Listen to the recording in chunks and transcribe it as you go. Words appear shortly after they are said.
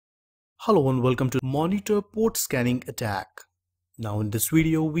Hello and welcome to Monitor Port Scanning Attack. Now in this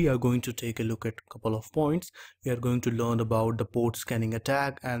video we are going to take a look at a couple of points. We are going to learn about the port scanning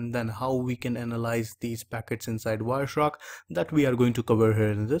attack and then how we can analyze these packets inside Wireshark that we are going to cover here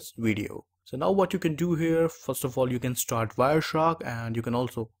in this video. So now what you can do here, first of all you can start Wireshark and you can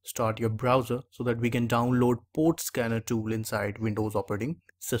also start your browser so that we can download port scanner tool inside Windows operating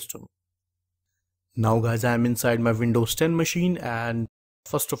system. Now guys, I am inside my Windows 10 machine and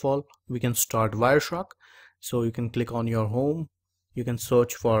first of all, we can start Wireshark. So you can click on your home, you can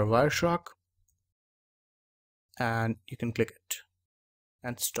search for Wireshark and you can click it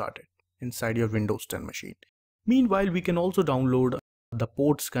and start it inside your Windows 10 machine. Meanwhile, we can also download the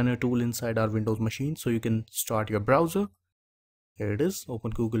port scanner tool inside our Windows machine. So you can start your browser. Here it is, open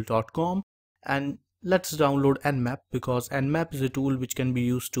google.com and let's download Nmap because Nmap is a tool which can be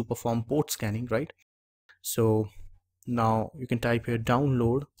used to perform port scanning, right? So now you can type here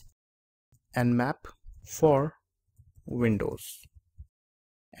download Nmap for Windows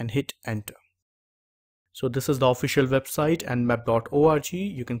and hit enter. So this is the official website nmap.org.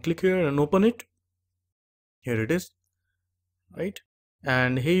 You can click here and open it. Here it is, right?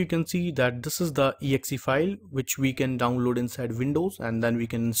 And here you can see that this is the exe file which we can download inside Windows and then we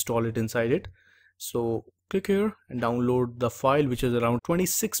can install it inside it. So click here and download the file which is around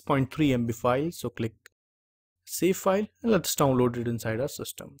 26.3 MB file. So click save file and let's download it inside our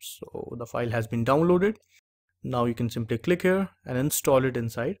system. So the file has been downloaded. Now you can simply click here and install it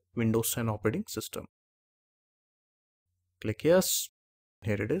inside Windows 10 operating system. Click yes.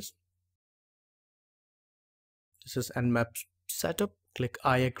 Here it is. This is Nmap setup. Click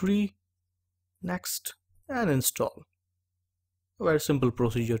I agree, next, and install. A very simple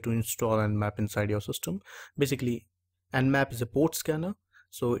procedure to install Nmap inside your system. Basically, Nmap is a port scanner.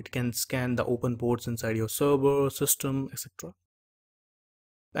 So it can scan the open ports inside your server, system, etc.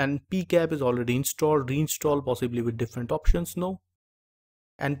 And PCAP is already installed, reinstall possibly with different options, no.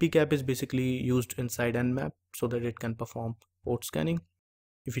 And PCAP is basically used inside Nmap so that it can perform port scanning.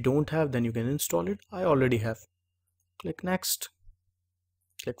 If you don't have, then you can install it. I already have. Click next,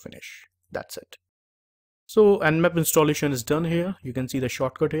 click finish. That's it. So Nmap installation is done here. You can see the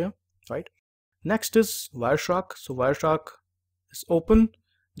shortcut here, right? Next is Wireshark. So Wireshark is open.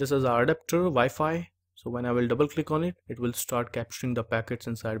 This is our adapter Wi-Fi. So when I will double click on it, it will start capturing the packets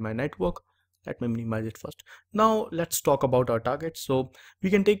inside my network. Let me minimize it first. Now let's talk about our targets. So we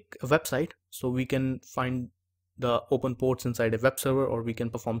can take a website. So we can find the open ports inside a web server or we can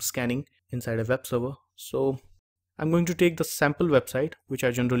perform scanning inside a web server. So I'm going to take the sample website which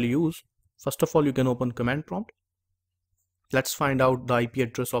I generally use. First of all, you can open command prompt. Let's find out the IP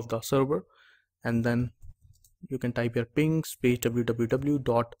address of the server and then you can type your ping space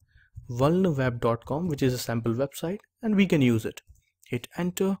www.vulnerweb.com, which is a sample website, and we can use it. Hit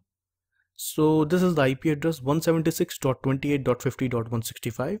enter. So this is the IP address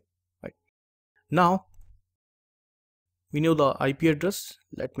 176.28.50.165. Right. Now we know the IP address.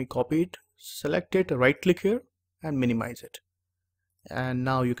 Let me copy it, select it, right click here and minimize it. And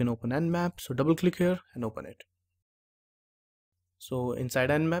now you can open Nmap. So double click here and open it. So inside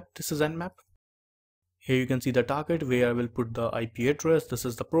Nmap, this is Nmap. Here you can see the target where I will put the IP address. This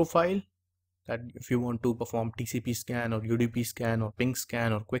is the profile that if you want to perform TCP scan or UDP scan or ping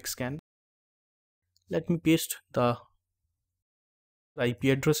scan or quick scan. Let me paste the IP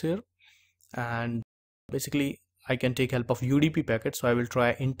address here and basically I can take help of UDP packet. So I will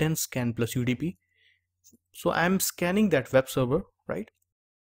try intent scan plus UDP. So I am scanning that web server, right?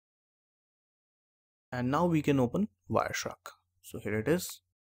 And now we can open Wireshark. So here it is.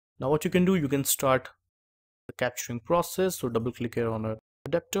 Now what you can do, you can start the capturing process. So double click here on an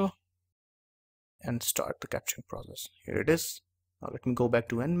adapter and start the capturing process. Here it is. Now let me go back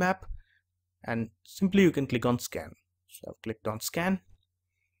to Nmap and simply you can click on scan. So I've clicked on scan.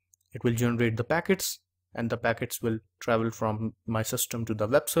 It will generate the packets and the packets will travel from my system to the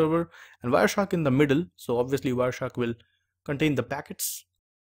web server and Wireshark in the middle. So obviously Wireshark will contain the packets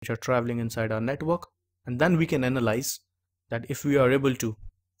which are traveling inside our network, and then we can analyze that if we are able to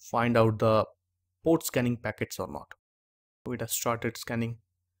find out the port scanning packets or not. It has started scanning.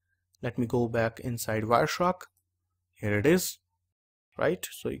 Let me go back inside Wireshark. Here it is, right?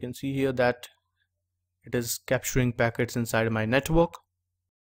 So you can see here that it is capturing packets inside my network.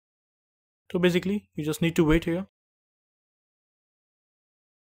 So basically you just need to wait here.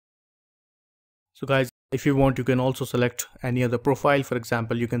 So guys, if you want, you can also select any other profile. For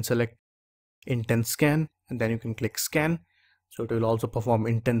example, you can select intent scan and then you can click scan. So it will also perform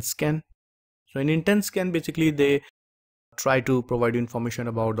intent scan. So in intent scan, basically they try to provide information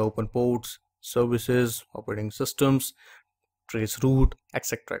about the open ports, services, operating systems, trace route,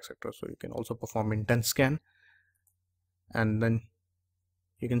 etc., etc. So you can also perform intent scan, and then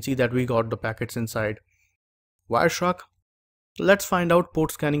you can see that we got the packets inside Wireshark. Let's find out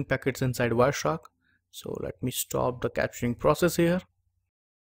port scanning packets inside Wireshark. So let me stop the capturing process here,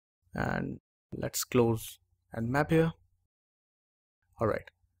 and let's close and map here.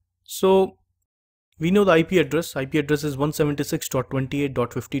 Alright, so we know the IP address. IP address is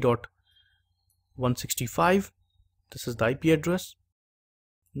 176.28.50.165. This is the IP address.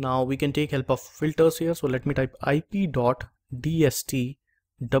 Now we can take help of filters here. So let me type ip.dst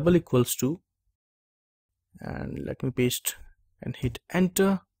double equals to, and let me paste and hit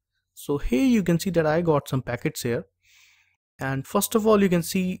enter. So here you can see that I got some packets here, and first of all you can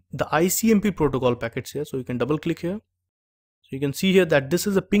see the ICMP protocol packets here. So you can double click here. So you can see here that this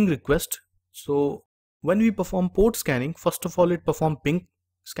is a ping request. So when we perform port scanning, first of all it performs ping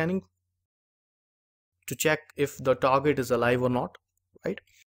scanning to check if the target is alive or not, right?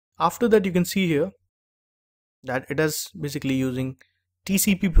 After that you can see here that it is basically using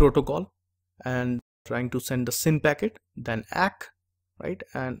TCP protocol and trying to send the SYN packet, then ACK, right?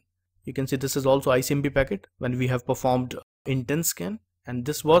 And you can see this is also ICMP packet when we have performed intent scan, and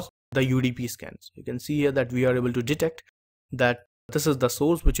this was the UDP scans. You can see here that we are able to detect that this is the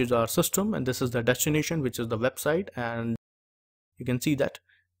source, which is our system, and this is the destination, which is the website. And you can see that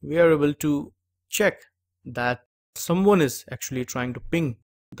we are able to check that someone is actually trying to ping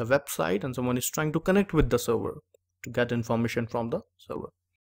the website and someone is trying to connect with the server to get information from the server.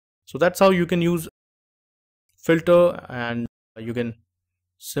 So that's how you can use filter, and you can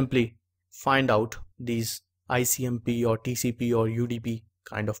simply find out these ICMP or TCP or UDP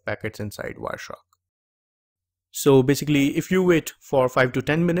kind of packets inside Wireshark. So basically if you wait for 5 to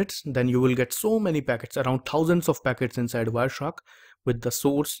 10 minutes, then you will get so many packets, around thousands of packets inside Wireshark with the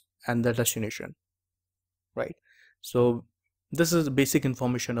source and the destination, right? So this is basic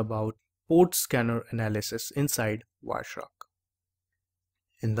information about port scanner analysis inside Wireshark.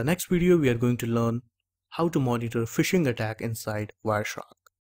 In the next video, we are going to learn how to monitor phishing attack inside Wireshark.